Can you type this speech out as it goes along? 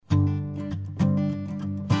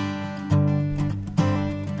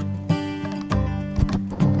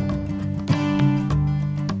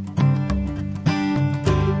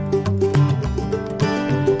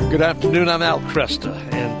Good afternoon. I'm Al Cresta,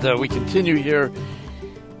 and we continue here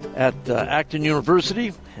at Acton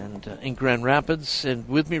University and in Grand Rapids. And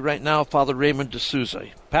with me right now, Father Raymond de Souza,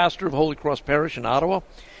 pastor of Holy Cross Parish in Ottawa.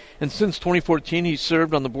 And since 2014, he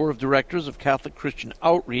served on the board of directors of Catholic Christian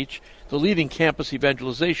Outreach, the leading campus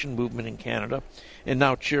evangelization movement in Canada, and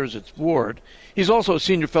now chairs its board. He's also a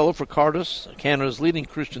senior fellow for Cardus, Canada's leading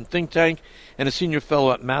Christian think tank, and a senior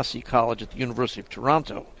fellow at Massey College at the University of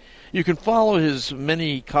Toronto. You can follow his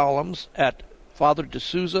many columns at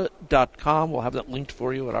FatherDeSouza.com. We'll have that linked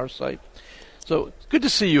for you at our site. So, good to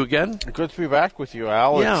see you again. Good to be back with you,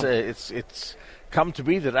 Al. Yeah. It's come to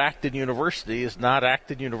be that Acton University is not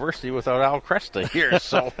Acton University without Al Cresta here.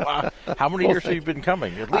 So, how many years have you been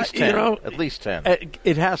coming? At least 10. At least 10.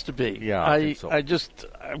 It has to be. Yeah, I think so. I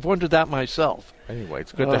wondered that myself. Anyway,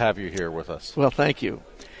 it's good to have you here with us. Well, thank you.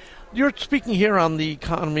 You're speaking here on the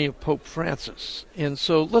economy of Pope Francis, and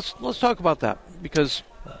so let's talk about that, because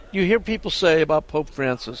you hear people say about Pope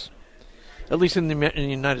Francis, at least in the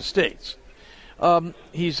United States,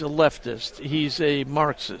 he's a leftist, he's a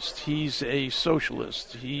Marxist, he's a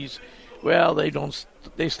socialist, they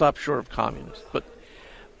stop short of communist, but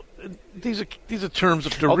these are terms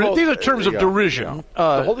of derision.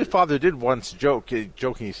 Yeah. The Holy Father did once joking.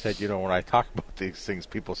 He said, when I talk about these things,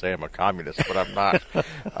 people say I'm a communist, but I'm not.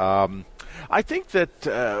 I think that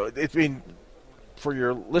for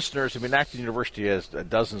your listeners, Acton University has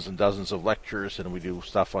dozens and dozens of lectures, and we do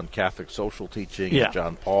stuff on Catholic social teaching, and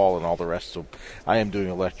John Paul, and all the rest. So I am doing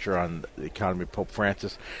a lecture on the economy of Pope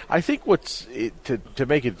Francis. I think to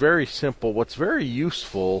make it very simple, what's very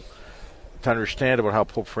useful to understand about how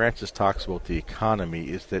Pope Francis talks about the economy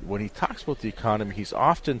is that when he talks about the economy, he's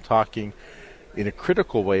often talking in a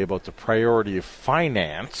critical way about the priority of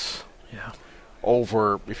finance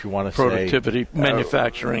over, if you want to productivity,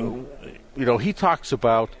 manufacturing. He talks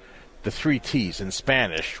about the 3 T's in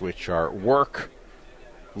Spanish, which are work,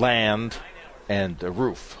 land, and a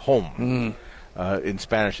roof, home. In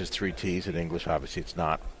Spanish, it's 3 T's. In English, obviously, it's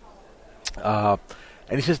not.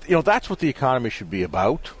 And he says, that's what the economy should be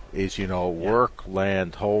about, is, work,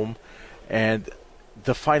 land, home. And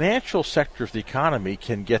the financial sector of the economy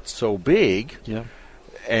can get so big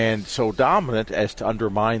and so dominant as to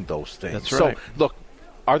undermine those things. That's right. So, look,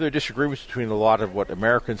 are there disagreements between a lot of what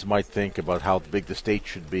Americans might think about how big the state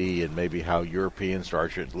should be and maybe how Europeans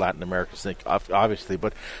or Latin Americans think, obviously.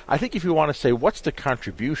 But I think if you want to say what's the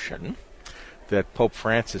contribution that Pope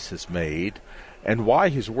Francis has made and why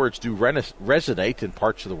his words do resonate in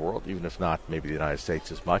parts of the world, even if not maybe the United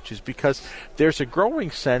States as much, is because there's a growing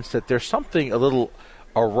sense that there's something a little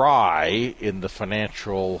awry in the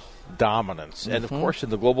financial dominance. And, of course, in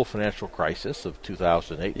the global financial crisis of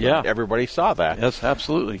 2008, everybody saw that. Yes,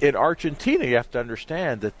 absolutely. In Argentina, you have to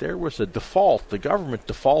understand that there was a default. The government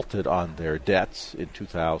defaulted on their debts in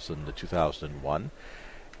 2000 to 2001.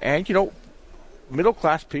 And,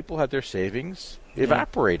 middle-class people had their savings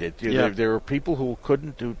evaporated. There were people who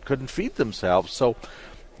couldn't feed themselves. So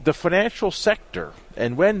the financial sector,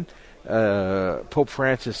 and when Pope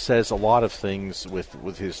Francis says a lot of things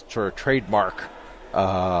with his sort of trademark,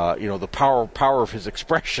 the power of his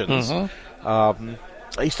expressions, he's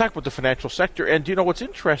talking about the financial sector. And what's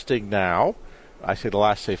interesting now, I say the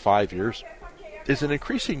last 5 years, is an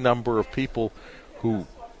increasing number of people who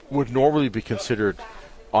would normally be considered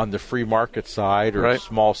on the free market side or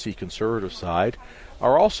small c conservative side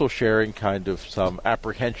are also sharing kind of some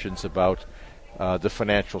apprehensions about the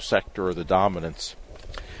financial sector or the dominance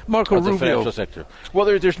Marco of the Rubio. financial sector. Well,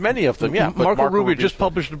 there's many of them, but Marco Rubio just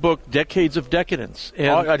published a book, Decades of Decadence. And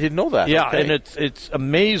I didn't know that. Yeah, okay. And it's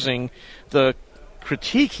amazing the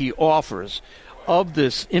critique he offers of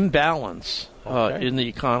this imbalance in the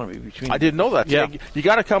economy between. I didn't know that. Yeah. You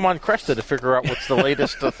got to come on Cresta to figure out what's the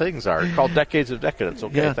latest things are. It's called Decades of Decadence.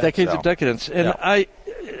 Okay, yeah, thanks, Decades Al. of Decadence. And I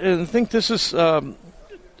think this is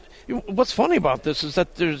what's funny about this is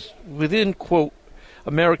that there's within, quote,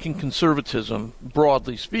 American conservatism,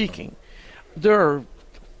 broadly speaking, there are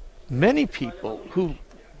many people who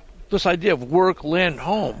this idea of work, land,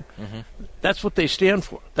 home, that's what they stand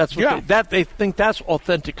for. That's what they think that's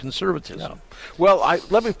authentic conservatism. Yeah. Well,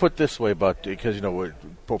 let me put it this way because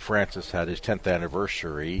Pope Francis had his 10th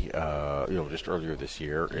anniversary, just earlier this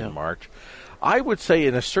year in March. I would say,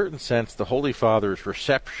 in a certain sense, the Holy Father's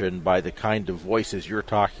reception by the kind of voices you're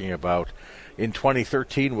talking about in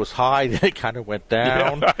 2013 was high, then it kind of went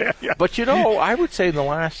down. Yeah. But, I would say in the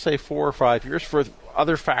last, 4 or 5 years, for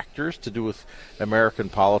other factors to do with American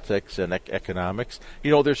politics and economics,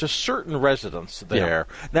 there's a certain resonance there.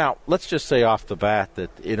 Yeah. Now, let's just say off the bat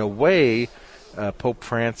that, in a way, Pope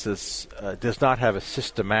Francis does not have a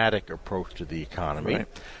systematic approach to the economy. Right.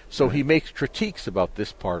 So he makes critiques about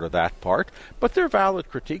this part or that part, but they're valid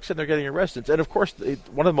critiques and they're getting a resonance. And of course,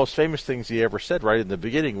 one of the most famous things he ever said right in the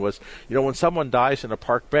beginning was, when someone dies in a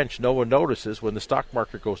park bench, no one notices. When the stock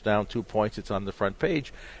market goes down 2 points, it's on the front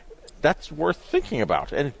page. That's worth thinking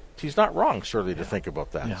about. And he's not wrong, surely, to think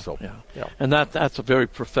about that. Yeah. And that's a very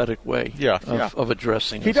prophetic way of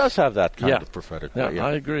addressing it. He does have that kind of prophetic way. Yeah,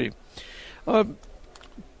 I agree.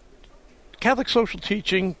 Catholic social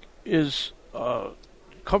teaching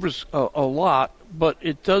covers a lot, but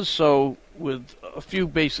it does so with a few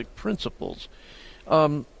basic principles.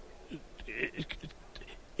 Can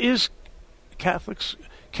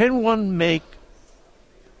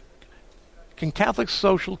Catholic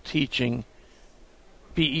social teaching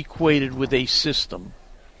be equated with a system?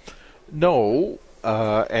 No,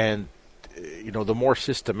 and the more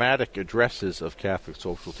systematic addresses of Catholic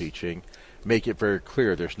social teaching make it very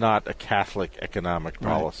clear there's not a Catholic economic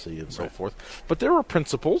policy and so forth. But there are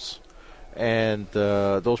principles, and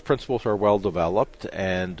those principles are well developed,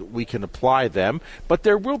 and we can apply them. But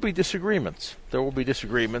there will be disagreements. There will be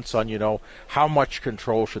disagreements on, how much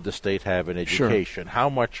control should the state have in education? How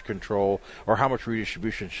much control or how much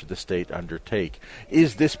redistribution should the state undertake?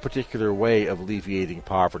 Is this particular way of alleviating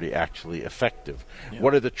poverty actually effective? Yeah.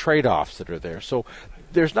 What are the trade-offs that are there? So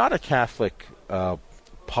there's not a Catholic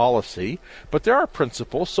policy, but there are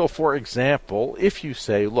principles. So, for example, if you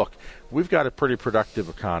say, look, we've got a pretty productive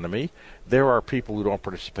economy, there are people who don't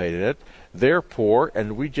participate in it, they're poor,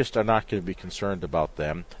 and we just are not going to be concerned about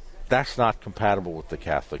them, that's not compatible with the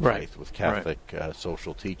Catholic faith, with Catholic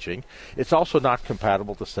social teaching. It's also not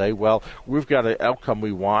compatible to say, well, we've got an outcome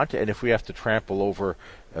we want, and if we have to trample over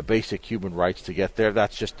basic human rights to get there,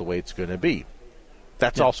 that's just the way it's going to be.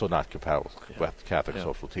 That's also not compatible with Catholic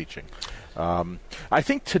social teaching. I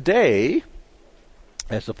think today,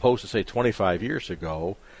 as opposed to, say, 25 years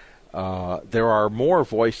ago, there are more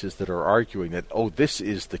voices that are arguing that, this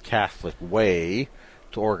is the Catholic way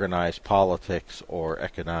to organize politics or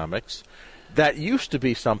economics. That used to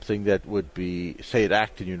be something that would be, say, at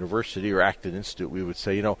Acton University or Acton Institute, we would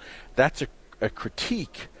say, that's a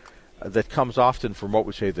critique that comes often from what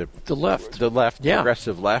we say the left,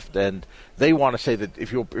 progressive left, and they want to say that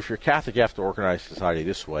if you're Catholic, you have to organize society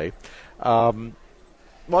this way.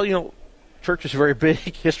 Church is very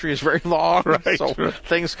big, history is very long, so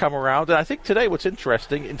things come around. And I think today what's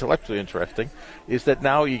interesting, intellectually interesting, is that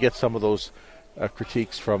now you get some of those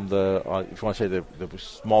critiques from the, if you want to say the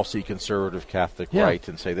small c conservative Catholic right,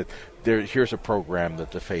 and say that here's a program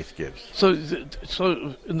that the faith gives. So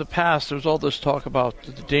in the past, there was all this talk about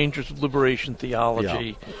the dangers of liberation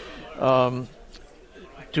theology. Yeah.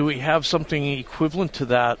 Do we have something equivalent to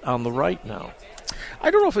that on the right now? I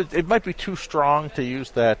don't know if it might be too strong to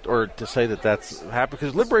use that or to say that that's happened,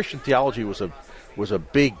 because liberation theology was a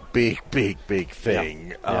big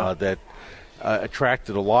thing that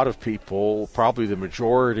attracted a lot of people. Probably the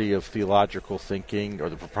majority of theological thinking, or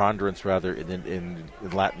the preponderance rather, in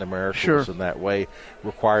Latin America was in that way,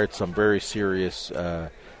 required some very serious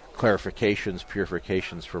clarifications,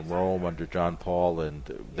 purifications from Rome under John Paul and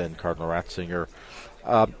then Cardinal Ratzinger.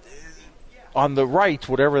 On the right,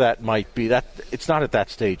 whatever that might be, that it's not at that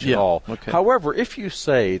stage at all. Okay. However, if you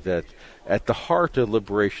say that at the heart of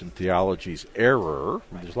liberation theology's error,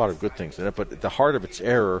 there's a lot of good things in it, but at the heart of its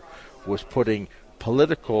error was putting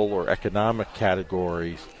political or economic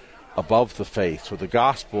categories above the faith. So the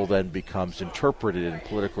gospel then becomes interpreted in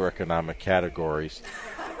political or economic categories.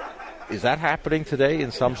 Is that happening today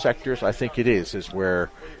in some sectors? I think it is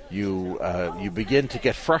where you begin to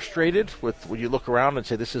get frustrated with when you look around and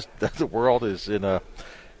say the world is in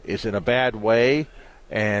a bad way,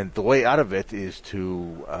 and the way out of it is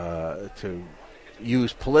to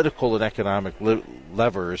use political and economic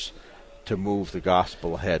levers to move the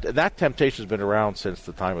gospel ahead. And that temptation has been around since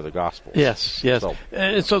the time of the gospel. Yes.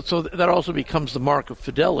 And so that also becomes the mark of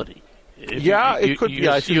fidelity. It could be.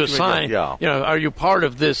 You assign, are you part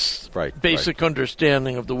of this basic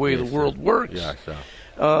understanding of the way the world works? Yeah,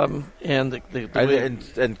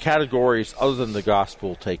 and categories other than the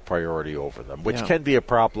gospel take priority over them, which can be a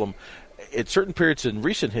problem. At certain periods in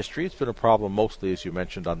recent history, it's been a problem mostly, as you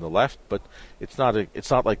mentioned, on the left, but it's not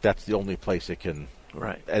like that's the only place it can.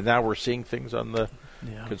 Right. And now we're seeing things on the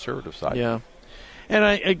conservative side. Yeah. And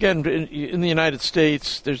in the United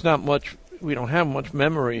States, there's not much. We don't have much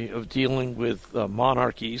memory of dealing with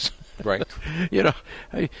monarchies. Right.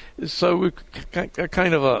 So we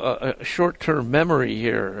kind of a short-term memory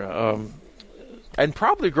here. And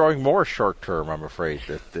probably growing more short-term, I'm afraid,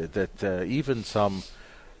 that even some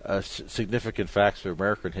significant facts of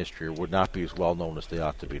American history would not be as well known as they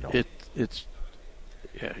ought to be known. It's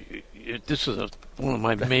Yeah, this is one of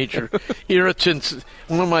my major irritants,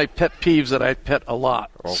 one of my pet peeves that I pet a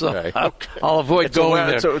lot. Okay. So I'll avoid going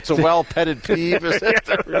there. It's a well-petted peeve, is it?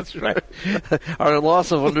 Yeah, that's right. Our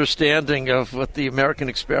loss of understanding of what the American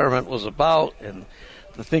experiment was about and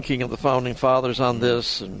the thinking of the Founding Fathers on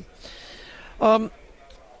this. And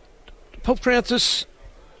Pope Francis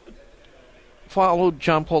followed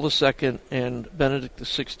John Paul II and Benedict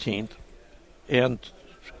XVI, and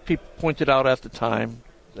people pointed out at the time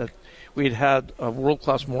that we had a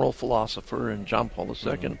world-class moral philosopher in John Paul II.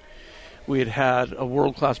 Mm-hmm. We had a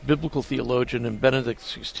world-class biblical theologian in Benedict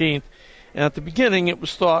XVI. And at the beginning, it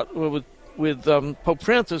was thought with Pope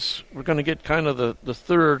Francis, we're going to get kind of the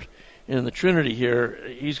third in the Trinity here.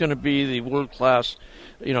 He's going to be the world-class,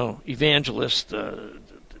 evangelist,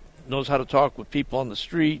 knows how to talk with people on the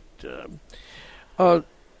street. And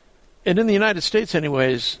in the United States,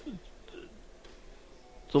 anyways,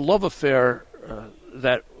 the love affair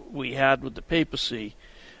that we had with the papacy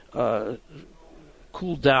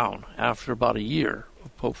cooled down after about a year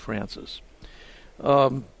of Pope Francis.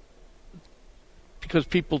 Because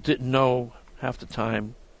people didn't know half the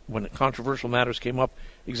time when controversial matters came up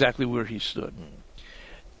exactly where he stood.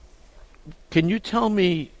 Can you tell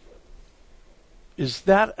me, is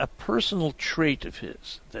that a personal trait of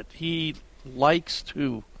his that he likes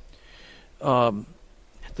to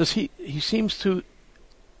he seems to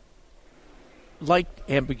like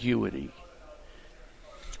ambiguity?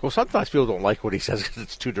 Well, sometimes people don't like what he says because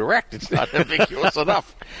it's too direct. It's not ambiguous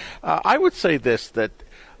enough. I would say this, that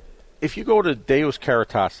if you go to Deus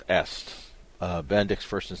Caritas Est, Benedict's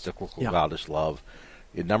first encyclical, God is Love,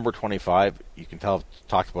 in number 25, you can tell I've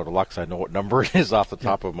talked about it a lot because I know what number it is off the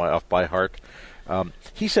top of my heart.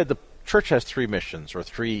 He said the Church has three missions, or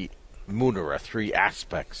three munera, three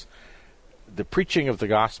aspects: the preaching of the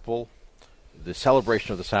gospel, the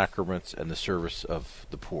celebration of the sacraments, and the service of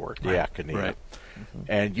the poor, diaconia. Right. Mm-hmm.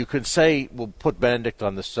 And you could say, we'll put Benedict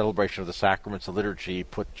on the celebration of the sacraments, the liturgy,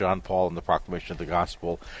 put John Paul on the proclamation of the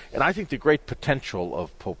gospel. And I think the great potential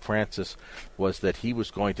of Pope Francis was that he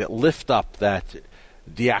was going to lift up that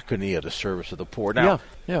diaconia, the service of the poor. Now,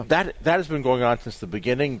 that has been going on since the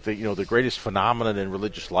beginning. The greatest phenomenon in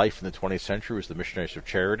religious life in the 20th century was the missionaries of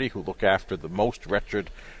charity, who look after the most wretched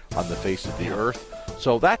on the face of the earth.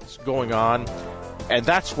 So that's going on, and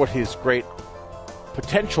that's what his great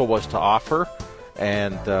potential was to offer.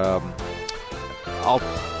 And I'll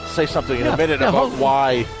say something in a minute about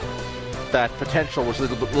why that potential was a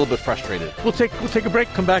little bit frustrated. We'll take a break,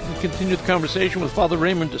 come back and continue the conversation with Father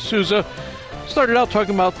Raymond de Souza. Started out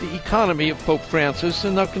talking about the economy of Pope Francis,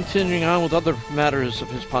 and now continuing on with other matters of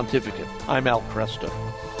his pontificate. I'm Al Cresta.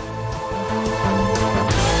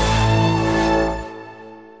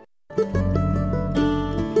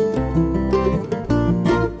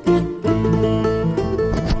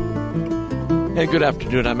 And good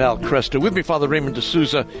afternoon, I'm Al Cresta. With me, Father Raymond de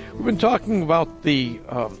Souza. We've been talking about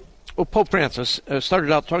Pope Francis.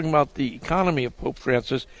 Started out talking about the economy of Pope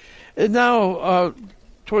Francis. And now,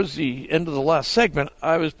 towards the end of the last segment,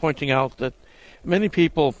 I was pointing out that many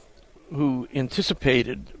people who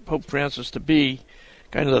anticipated Pope Francis to be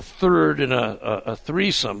kind of the third in a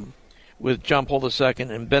threesome with John Paul II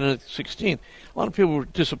and Benedict XVI, a lot of people were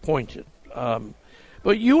disappointed.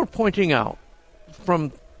 But you were pointing out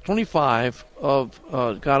from 25 of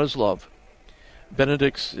God is Love,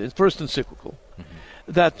 Benedict's first encyclical,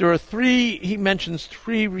 that there are he mentions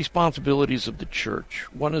three responsibilities of the Church.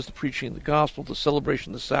 One is the preaching of the gospel, the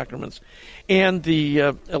celebration of the sacraments, and the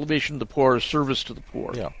elevation of the poor, service to the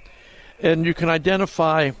poor. Yeah. And you can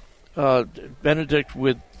identify Benedict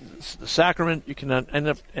with the sacrament, you can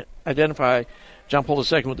identify John Paul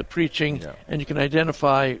II with the preaching, and you can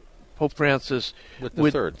identify Pope Francis with the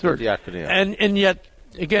third. The diaconia. And yet,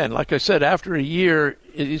 again, like I said, after a year,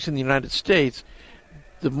 at least in the United States,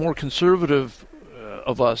 the more conservative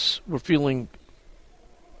of us were feeling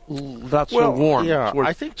not so warm. Yeah,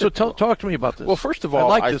 I think so. Talk to me about this. Well, first of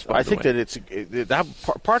all, I think that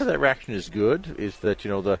part of that reaction is good. Is that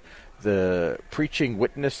the preaching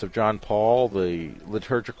witness of John Paul, the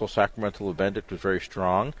liturgical sacramental of Benedict was very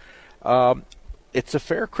strong. It's a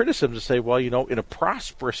fair criticism to say, well, in a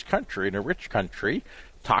prosperous country, in a rich country,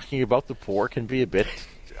 talking about the poor can be a bit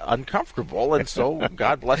uncomfortable, and so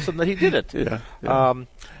God bless him that he did it. Yeah.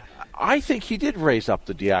 I think he did raise up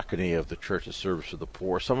the diaconia of the Church's service of the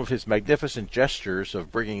poor. Some of his magnificent gestures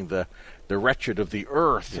of bringing the wretched of the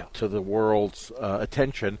earth to the world's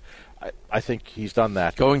attention, I think he's done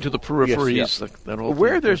that. Going to the peripheries. Yes.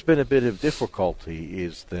 Where there's been a bit of difficulty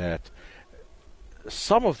is that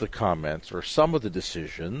some of the comments or some of the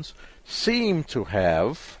decisions seem to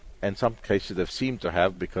have, in some cases they've seemed to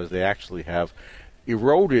have, because they actually have,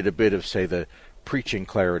 eroded a bit of, say, the preaching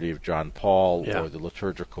clarity of John Paul Yeah. or the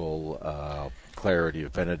liturgical clarity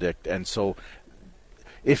of Benedict. And so,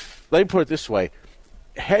 let me put it this way,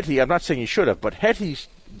 had he, I'm not saying he should have, but had he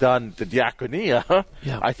done the diaconia,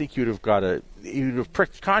 Yeah. I think you'd have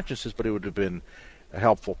pricked consciences, but it would have been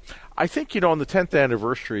helpful. I think, on the 10th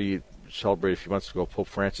anniversary celebrated a few months ago, Pope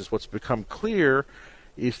Francis, what's become clear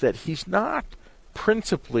is that he's not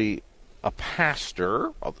principally a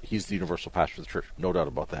pastor. He's the universal pastor of the church, no doubt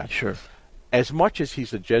about that. Sure. As much as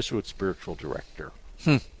he's a Jesuit spiritual director.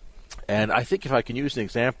 And I think if I can use an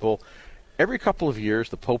example, every couple of years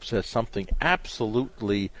the Pope says something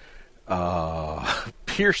absolutely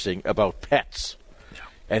piercing about pets.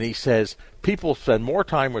 And he says people spend more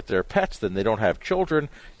time with their pets than they don't have children,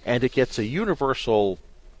 and it gets a universal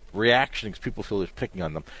reaction because people feel he's picking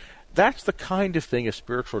on them. That's the kind of thing a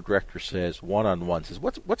spiritual director says one-on-one. Says,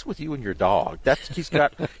 what's with you and your dog?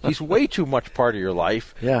 He's way too much part of your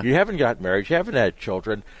life. Yeah. You haven't got married. You haven't had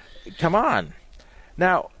children. Come on.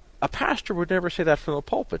 Now, a pastor would never say that from the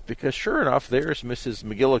pulpit because, sure enough, there's Mrs.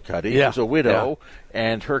 McGillicuddy, who's a widow,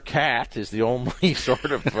 and her cat is the only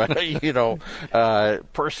sort of,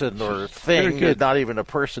 person or thing, not even a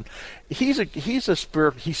person. He's a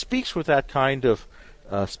spirit. He speaks with that kind of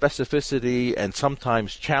specificity and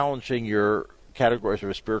sometimes challenging your categories of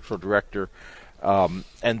a spiritual director.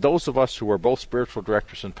 And those of us who are both spiritual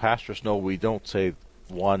directors and pastors know we don't say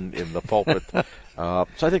one in the pulpit. So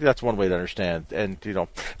I think that's one way to understand. And,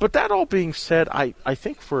 but that all being said, I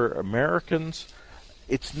think for Americans,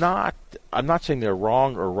 it's not, I'm not saying they're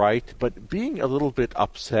wrong or right, but being a little bit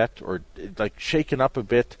upset or like shaken up a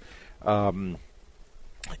bit,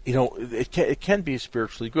 it can be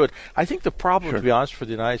spiritually good. I think the problem, to be honest, for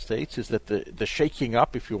the United States is that the shaking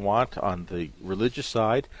up, if you want, on the religious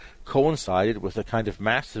side coincided with a kind of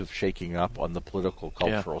massive shaking up on the political,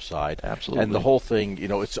 cultural side. Absolutely. And the whole thing,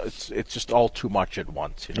 it's just all too much at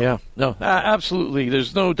once. Yeah, no, absolutely.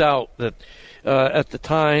 There's no doubt that at the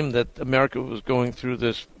time that America was going through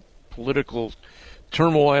this political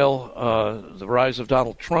turmoil, the rise of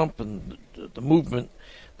Donald Trump and the movement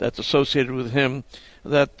that's associated with him,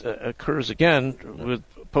 that occurs again with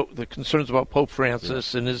the concerns about Pope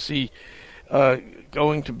Francis, and is he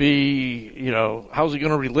going to be, how's he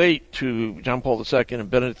going to relate to John Paul II and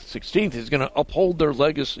Benedict XVI? He's going to uphold their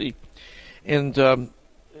legacy, and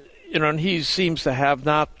and he seems to have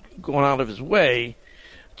not gone out of his way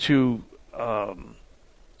to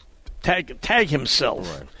tag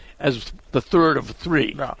himself as the third of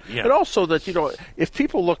three. No. Yeah. But also that, if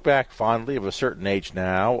people look back fondly of a certain age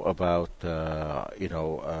now about,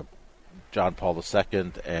 John Paul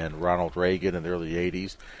II and Ronald Reagan in the early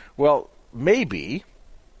 80s, well, maybe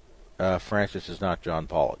Francis is not John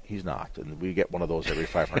Paul. He's not. And we get one of those every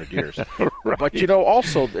 500 years. Right. But,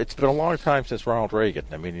 also, it's been a long time since Ronald Reagan.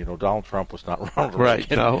 I mean, Donald Trump was not Ronald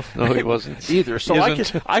Reagan. No, he wasn't. Either. So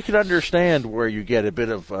I can understand where you get a bit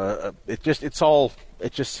of, it just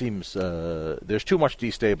seems there's too much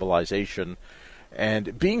destabilization.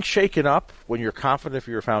 And being shaken up when you're confident of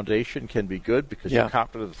your foundation can be good because you're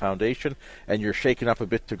confident of the foundation and you're shaken up a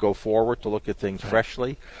bit to go forward to look at things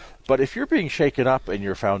freshly. But if you're being shaken up and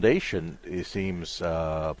your foundation seems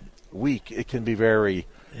weak, it can be very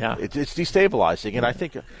it's destabilizing. And I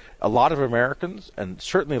think a lot of Americans, and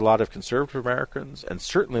certainly a lot of conservative Americans, and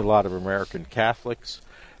certainly a lot of American Catholics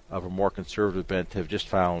of a more conservative bent have just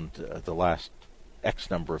found the last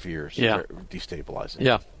X number of years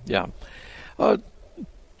destabilizing. Yeah.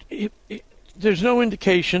 There's no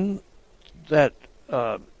indication that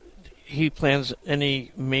he plans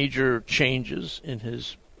any major changes in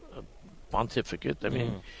his pontificate. I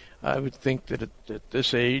mean, I would think that at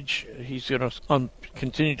this age, he's going to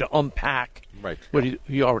continue to unpack what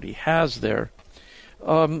he already has there.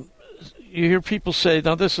 You hear people say,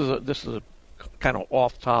 now this is a kind of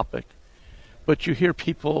off topic, but you hear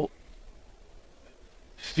people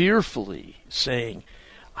fearfully saying,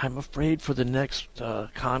 I'm afraid for the next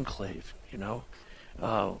conclave,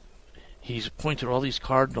 He's appointed all these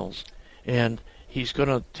cardinals, and he's going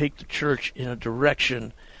to take the church in a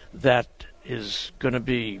direction that is going to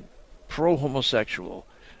be pro-homosexual,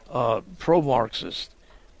 pro-Marxist.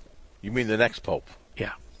 You mean the next pope?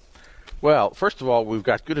 Yeah. Well, first of all, we've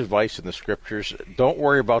got good advice in the scriptures. Don't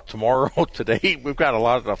worry about tomorrow. Today, we've got a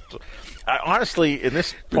lot of stuff. Honestly, in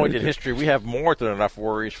this point in history, we have more than enough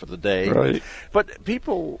worries for the day. Right. But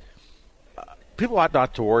people ought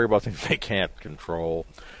not to worry about things they can't control.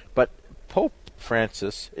 But Pope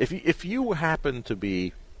Francis, if you happen to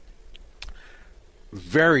be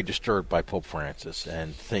very disturbed by Pope Francis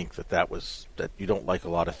and think that you don't like a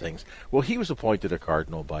lot of things, well, he was appointed a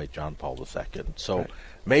cardinal by John Paul II. So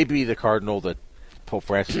maybe the cardinal that Pope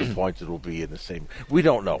Francis appointed will be in the same. We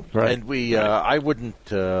don't know, Right. And we. I wouldn't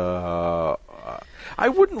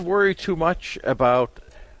worry too much about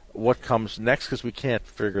what comes next because we can't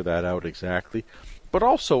figure that out exactly. But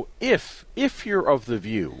also, if you're of the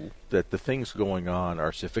view that the things going on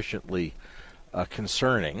are sufficiently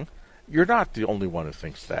concerning, you're not the only one who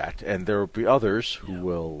thinks that, and there will be others who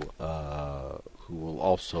will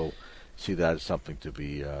also see that as something to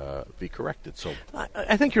be corrected. So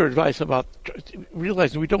I think your advice about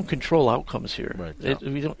realizing we don't control outcomes here. Right, yeah.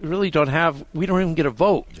 We don't even get a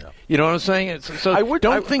vote. Yeah. You know what I'm saying?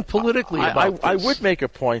 Don't think politically about this. I would make a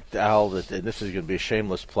point, Al, that, and this is going to be a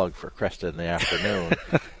shameless plug for Cresta in the afternoon,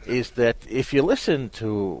 is that if you listen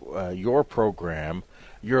to your program,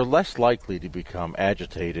 you're less likely to become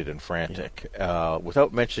agitated and frantic.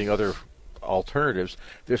 Without mentioning other alternatives,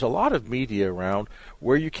 there's a lot of media around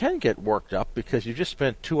where you can get worked up because you just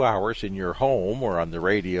spent 2 hours in your home or on the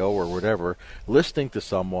radio or whatever listening to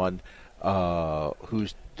someone who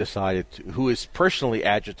is personally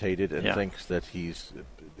agitated and thinks that he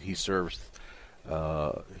serves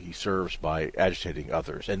by agitating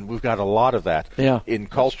others, and we've got a lot of that in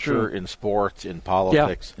culture, in sports, in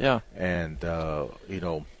politics, and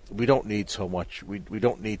we don't need so much. We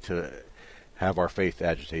don't need to have our faith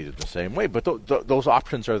agitated the same way, but those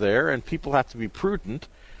options are there, and people have to be prudent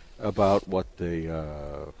about what they,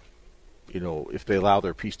 if they allow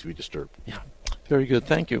their peace to be disturbed. Yeah, very good.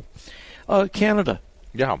 Thank you. Canada.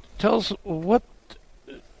 Yeah. Tell us what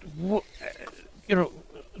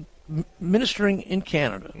ministering in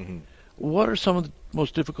Canada. Mm-hmm. What are some of the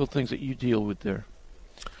most difficult things that you deal with there?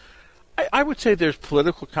 I would say there's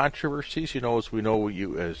political controversies. As we know,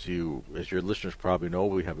 as your listeners probably know,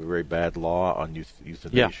 we have a very bad law on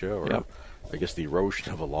euthanasia, I guess the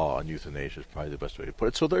erosion of a law on euthanasia is probably the best way to put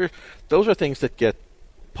it. So those are things that get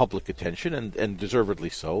public attention, and deservedly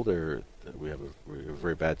so. We have a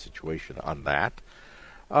very bad situation on that.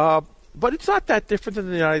 But it's not that different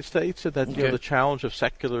than the United States, and that the challenge of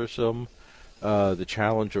secularism, the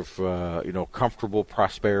challenge of comfortable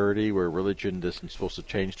prosperity where religion isn't supposed to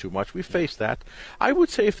change too much. We face that. I would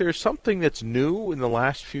say if there's something that's new in the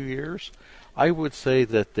last few years, I would say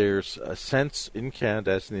that there's a sense in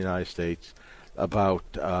Canada as in the United States about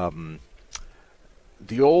the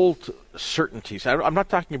old certainties. I'm not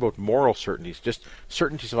talking about moral certainties, just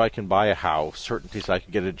certainties if I can buy a house, certainties I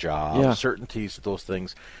can get a job, certainties, those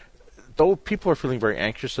things. Though people are feeling very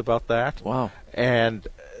anxious about that. Wow. And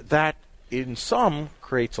that in some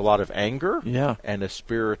creates a lot of anger and a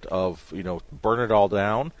spirit of, burn it all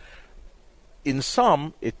down. In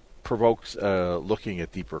some, it provokes looking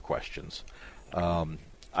at deeper questions.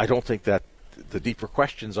 I don't think that the deeper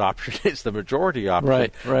questions option is the majority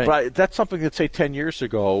option. Right. But that's something that, say, 10 years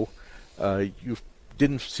ago, you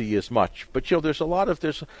didn't see as much. But,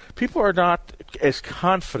 people are not as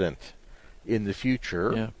confident in the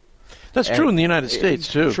future. Yeah. That's true in the United States,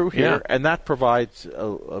 too. True here, and that provides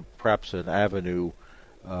perhaps an avenue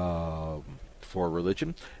for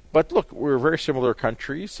religion. But look, we're very similar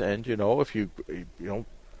countries, and if you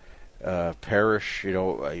parish,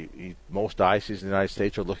 most dioceses in the United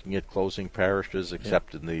States are looking at closing parishes,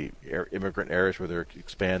 except in the immigrant areas where they're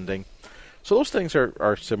expanding. So those things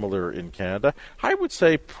are similar in Canada. I would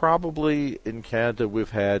say probably in Canada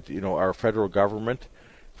we've had, our federal government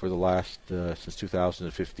for the last, since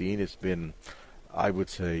 2015, it's been, I would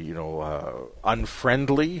say,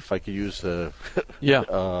 unfriendly, if I could use a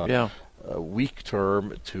weak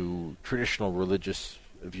term, to traditional religious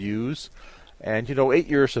views. And, 8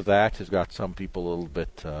 years of that has got some people a little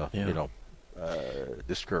bit,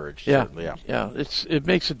 discouraged. Yeah, certainly, it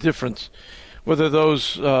makes a difference whether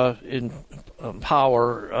those in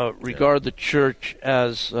power regard the church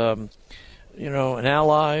as an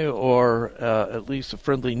ally or at least a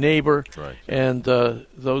friendly neighbor, right. And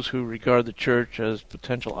those who regard the church as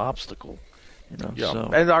potential obstacle.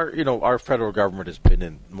 So. And our federal government has been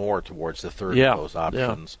in more towards the third of those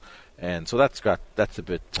options, and so that's a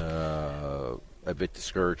bit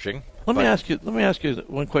discouraging. Let me ask you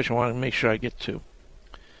one question. I want to make sure I get to.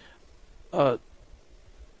 The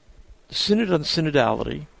Synod on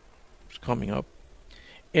Synodality is coming up,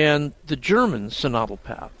 and the German synodal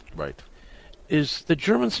path. Right. Is the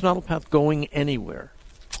German synodal path going anywhere?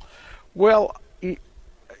 Well,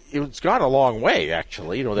 it's gone a long way,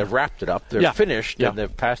 actually. They've wrapped it up. They're finished, and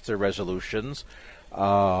they've passed their resolutions.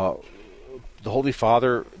 The Holy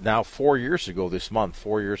Father, now 4 years ago,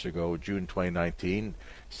 June 2019,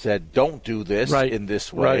 said, don't do this in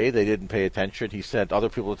this way. Right. They didn't pay attention. He sent other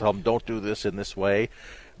people to tell them, don't do this in this way.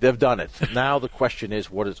 They've done it. Now the question is,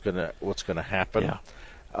 what's going to happen? Yeah.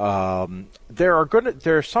 There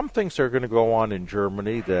are some things that are going to go on in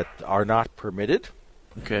Germany that are not permitted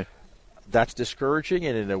Okay. That's discouraging,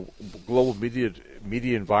 and in a global media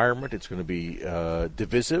environment, it's going to be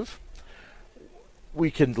divisive.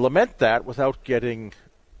 We can lament that without getting.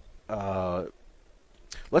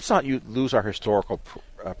 Let's not lose our historical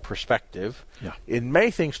perspective. Yeah. In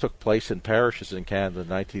May, things took place in parishes in Canada in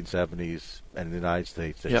the 1970s and in the United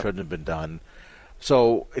States that shouldn't have been done.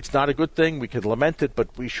 So it's not a good thing. We can lament it,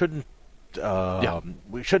 but we shouldn't.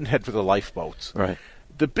 We shouldn't head for the lifeboats. Right.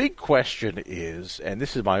 The big question is, and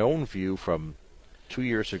this is my own view from 2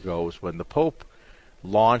 years ago, is when the Pope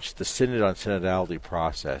launched the Synod on Synodality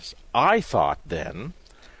process. I thought then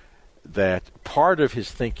that part of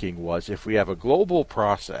his thinking was, if we have a global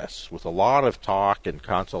process with a lot of talk and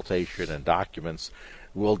consultation and documents,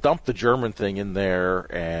 we'll dump the German thing in there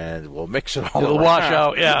and we'll mix it all around. It'll wash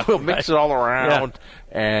out, yeah. We'll mix it all around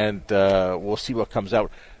and we'll see what comes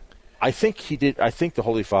out. I think he did. I think the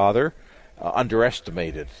Holy Father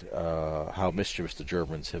underestimated how mischievous the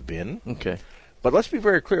Germans have been. Okay. But let's be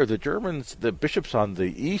very clear. The Germans, the bishops on the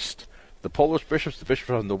east, the Polish bishops, the bishops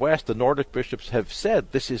on the west, the Nordic bishops have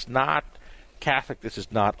said this is not Catholic, this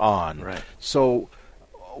is not on. Right. So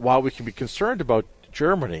while we can be concerned about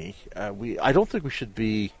Germany, I don't think we should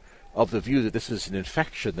be of the view that this is an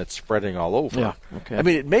infection that's spreading all over. Yeah. Okay. I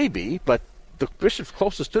mean, it may be, but the bishops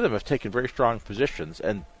closest to them have taken very strong positions,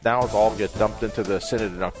 and now it'll all get dumped into the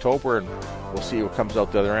Synod in October, and we'll see what comes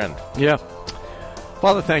out the other end. Yeah.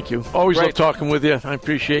 Father, thank you. Always Great. love talking with you. I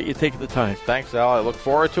appreciate you taking the time. Thanks, Al. I look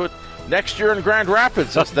forward to it next year in Grand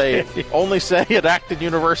Rapids, as they only say at Acton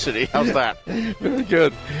University. How's that? Very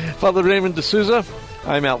good. Father Raymond de Souza,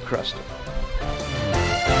 I'm Al Cresta.